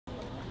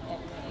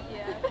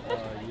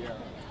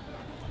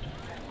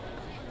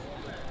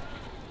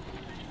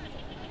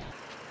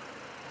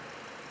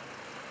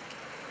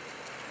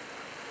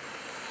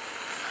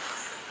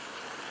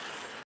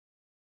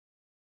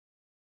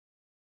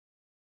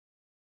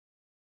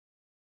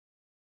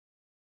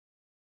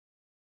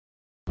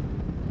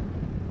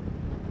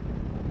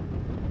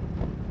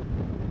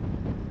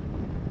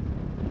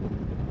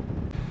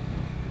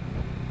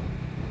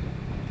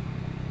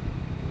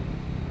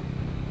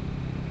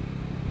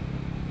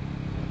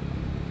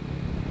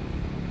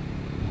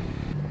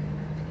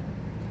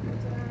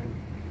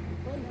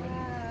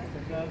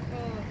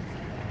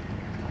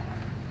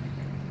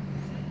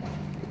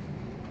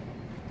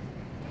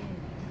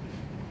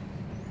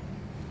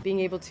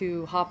being able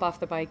to hop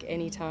off the bike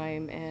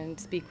anytime and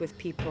speak with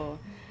people,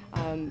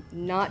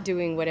 not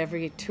doing what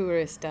every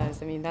tourist does.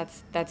 I mean,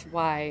 that's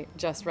why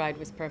Just Ride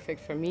was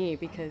perfect for me,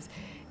 because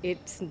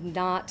it's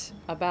not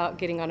about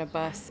getting on a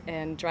bus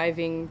and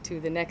driving to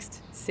the next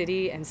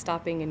city and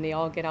stopping and they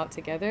all get out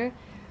together.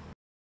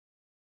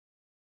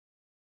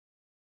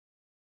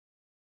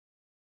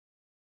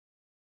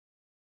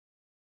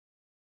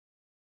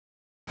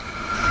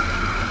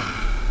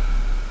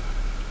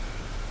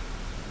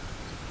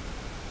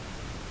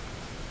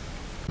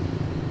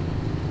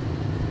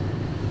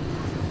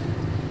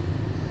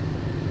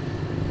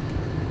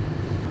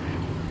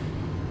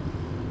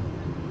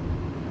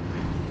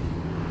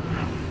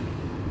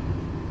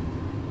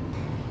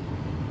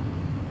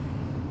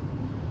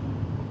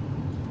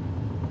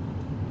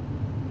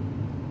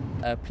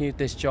 People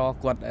this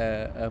job got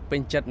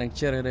pinch and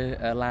cherry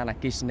lana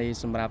kisney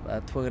some rap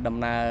through them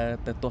now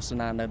the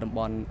Tosana the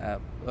bon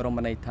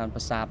Romanatan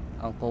Passat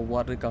Angkor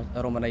Wat got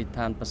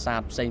Romanatan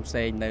Passat same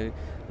say no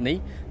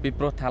ni be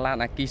pro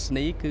talana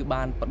kisney cứ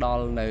ban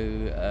padol no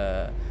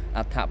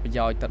attack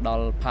joy to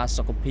doll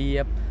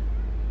pasokopia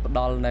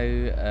padol no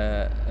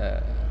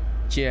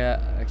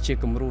ជា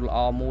គំរូល្អ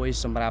មួយ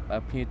សម្រាប់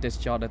ភ្ញៀវទេស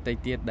ចរដទៃ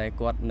ទៀតដែល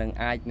គាត់នឹង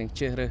អាចនឹង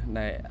ជ្រើសរើស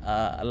នៅ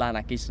ឡាន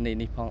អគ្គិសនី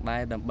នេះផងដែ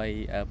រដើម្បី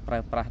ប្រើ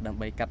ប្រាស់ដើម្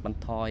បីកាត់បន្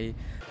ថយ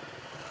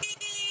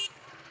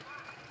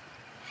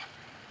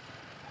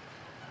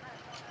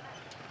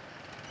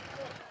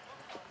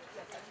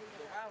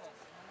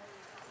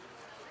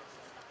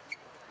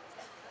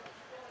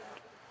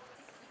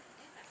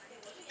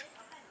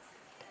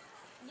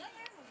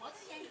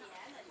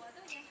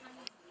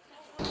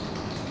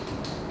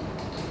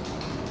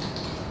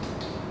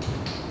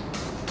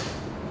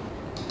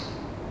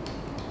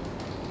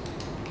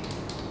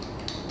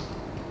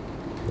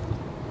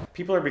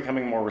People are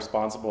becoming more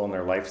responsible in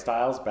their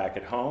lifestyles back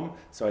at home,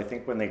 so I think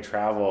when they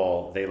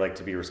travel, they like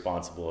to be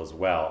responsible as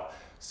well.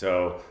 So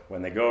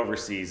when they go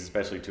overseas,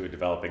 especially to a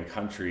developing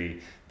country,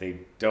 they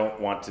don't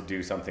want to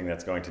do something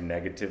that's going to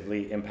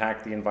negatively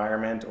impact the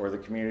environment or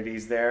the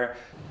communities there.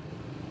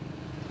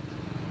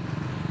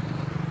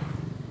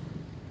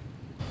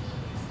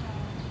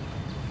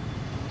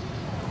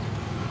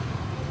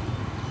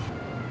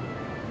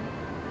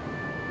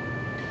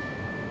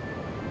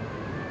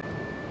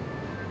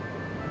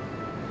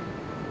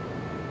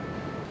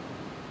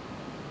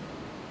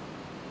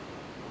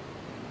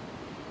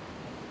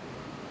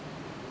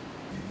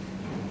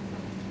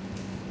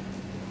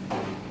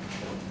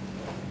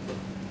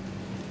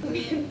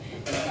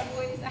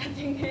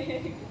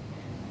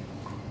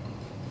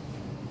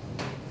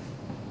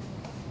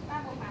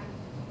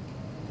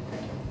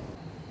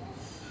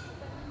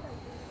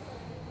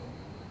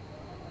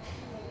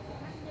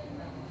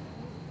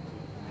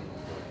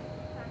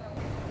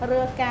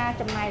 Rơ ca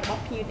trong này bóc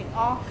nhiều tiếng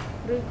óc,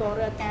 rư có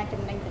rơ ca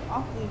trong này tiếng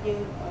óc như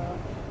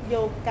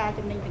vô ca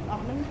trong này tiếng óc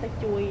nó ta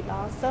chui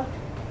đó sơ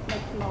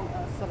một màu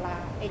sala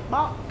ấy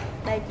bóc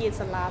đây chia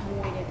sala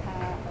mùi để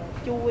thà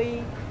chui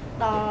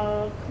đò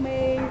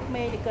mê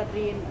để cờ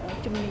riêng ở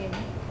trung miền.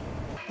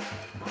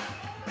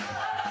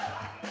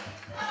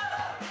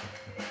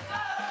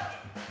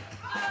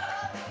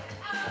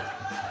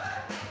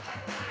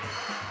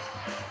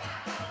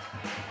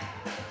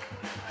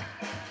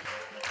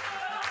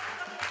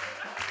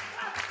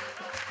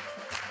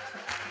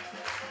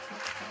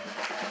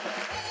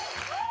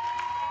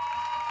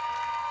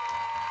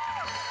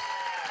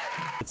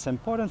 It's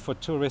important for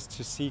tourists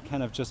to see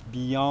kind of just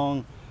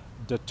beyond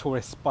the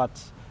tourist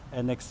spots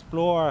and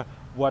explore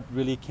what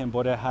really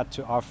Cambodia had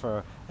to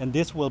offer. And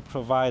this will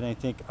provide, I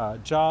think, a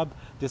job.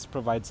 This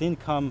provides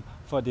income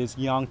for these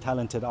young,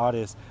 talented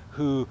artists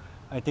who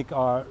I think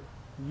are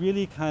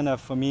really kind of,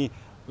 for me,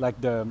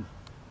 like the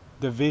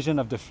vision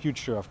of the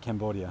future of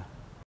Cambodia.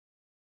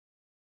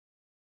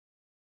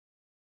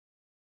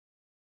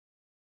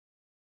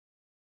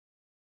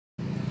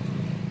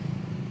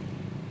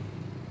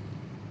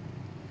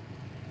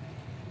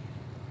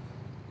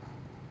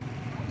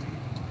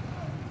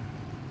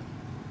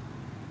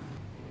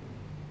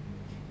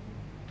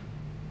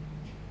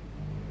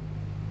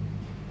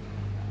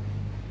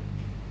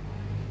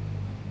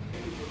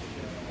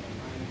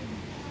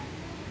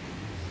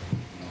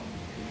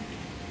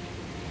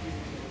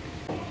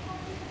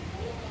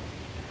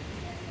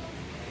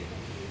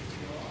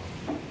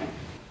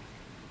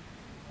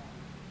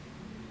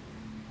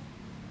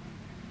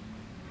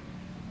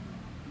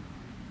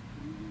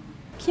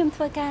ខ្ញុំ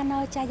ធ្វើការនៅ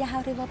ចាយាហៅ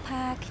River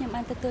Park ខ្ញុំ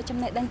បានទទួលចំ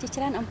ណេះដឹងជា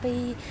ច្រើនអំពី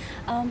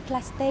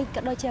plastic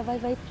ក៏ដូចជាអ្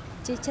វីៗ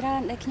ជាច្រើ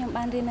នដែលខ្ញុំ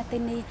បានរៀននៅទី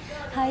នេះ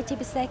ហើយជា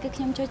ពិសេសគឺ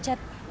ខ្ញុំចូលចិត្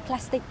ត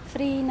plastic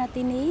free នៅ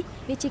ទីនេះ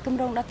វាជាគម្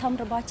រោងដ៏ធំ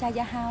របស់ចា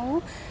យាហៅ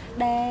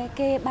ដែល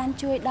គេបាន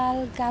ជួយដ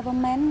ល់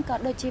government ក៏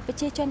ដូចជាប្រ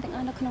ជាជនទាំងអ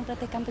ស់នៅក្នុងប្រ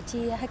ទេសកម្ពុ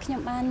ជាហើយខ្ញុំ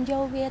បានយ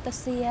កវាទៅ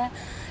សៀ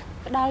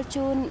ផ្ដល់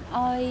ជូន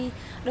ឲ្យ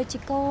ដូចជា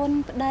កូន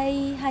ប្តី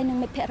ហើយនិង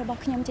មិត្តភ័ក្តិរបស់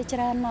ខ្ញុំជាច្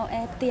រើននៅ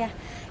ឯផ្ទះ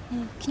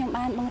ខ្ញុំ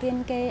បានបង្រៀន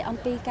គេអំ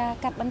ពីការ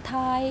កាត់បន្ថ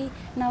យ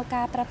នៅ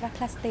ការប្រើប្រាស់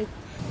plastic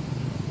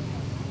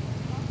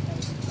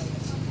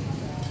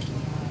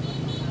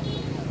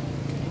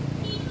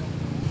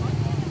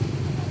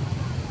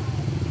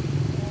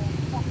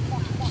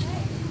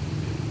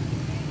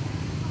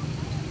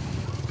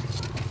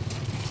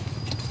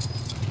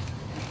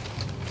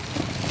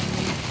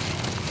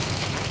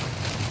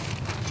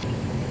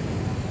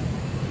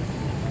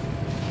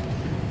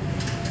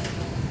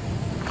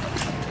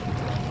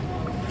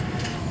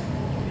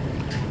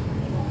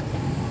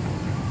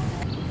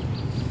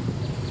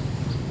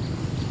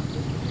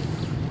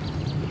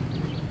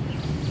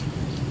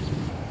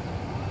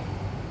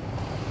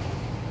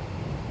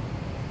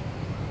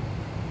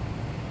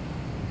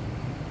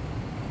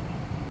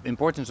The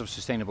importance of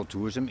sustainable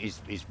tourism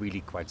is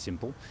really quite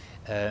simple,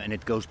 and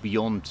it goes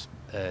beyond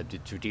the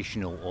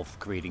traditional of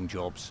creating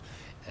jobs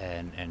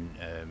and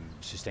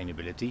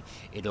sustainability.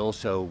 It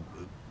also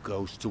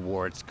goes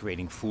towards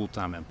creating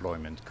full-time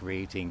employment,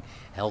 creating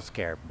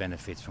healthcare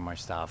benefits from our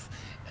staff,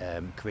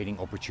 creating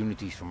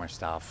opportunities from our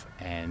staff,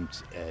 and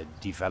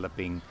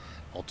developing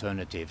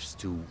alternatives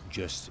to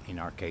just, in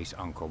our case,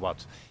 Angkor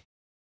Wat.